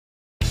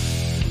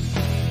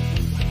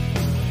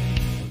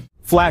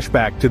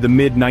Flashback to the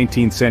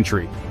mid-19th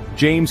century.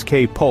 James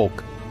K.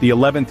 Polk, the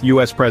 11th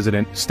U.S.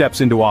 president,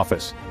 steps into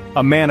office.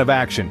 A man of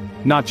action,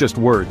 not just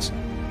words.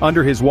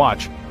 Under his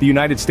watch, the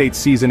United States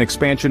sees an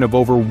expansion of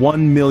over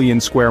 1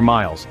 million square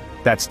miles.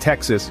 That's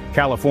Texas,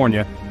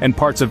 California, and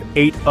parts of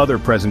 8 other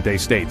present-day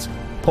states.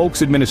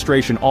 Polk's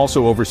administration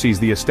also oversees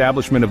the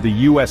establishment of the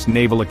U.S.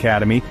 Naval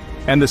Academy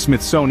and the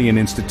Smithsonian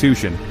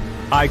Institution,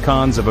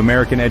 icons of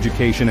American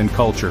education and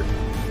culture.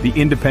 The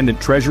independent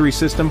treasury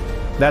system?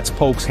 That's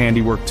Polk's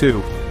handiwork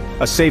too.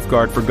 A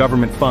safeguard for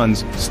government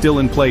funds still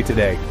in play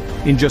today.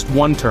 In just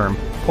one term,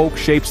 Polk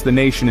shapes the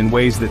nation in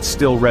ways that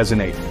still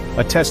resonate,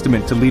 a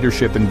testament to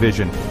leadership and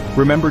vision.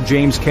 Remember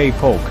James K.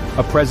 Polk,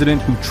 a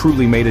president who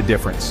truly made a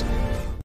difference.